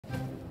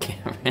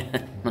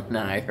Cameron and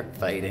I are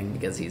fighting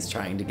because he's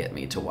trying to get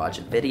me to watch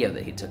a video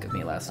that he took of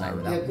me last night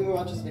without. Yeah, can we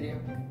watch this video?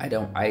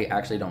 I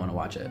actually don't want to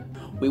watch it.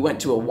 We went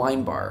to a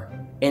wine bar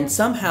and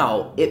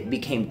somehow it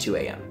became 2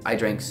 a.m. I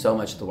drank so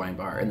much at the wine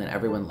bar and then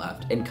everyone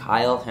left. And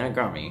Kyle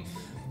Hanagami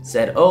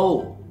said,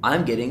 oh,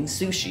 I'm getting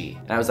sushi.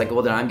 And I was like,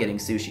 well, then I'm getting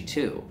sushi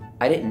too.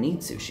 I didn't need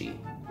sushi.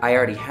 I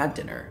already had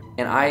dinner.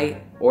 And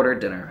I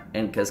ordered dinner,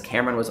 and because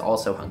Cameron was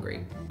also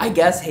hungry. I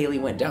guess Haley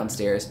went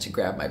downstairs to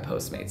grab my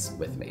Postmates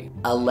with me.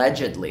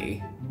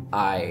 Allegedly,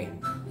 I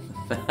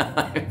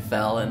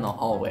fell in the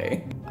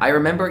hallway. I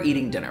remember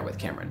eating dinner with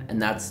Cameron,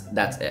 and that's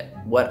it.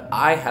 What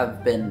I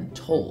have been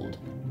told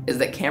is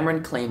that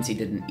Cameron claims he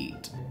didn't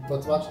eat.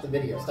 Let's watch the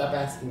video. Stop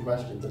asking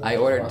questions. I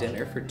ordered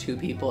dinner for 2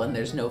 people, and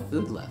there's no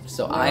food left,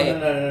 so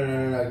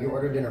No. You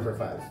ordered dinner for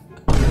 5.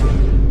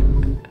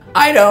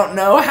 I don't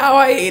know how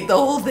I ate the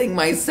whole thing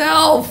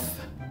myself.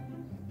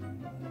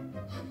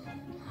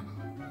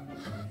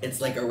 It's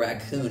like a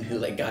raccoon who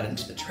got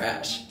into the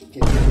trash.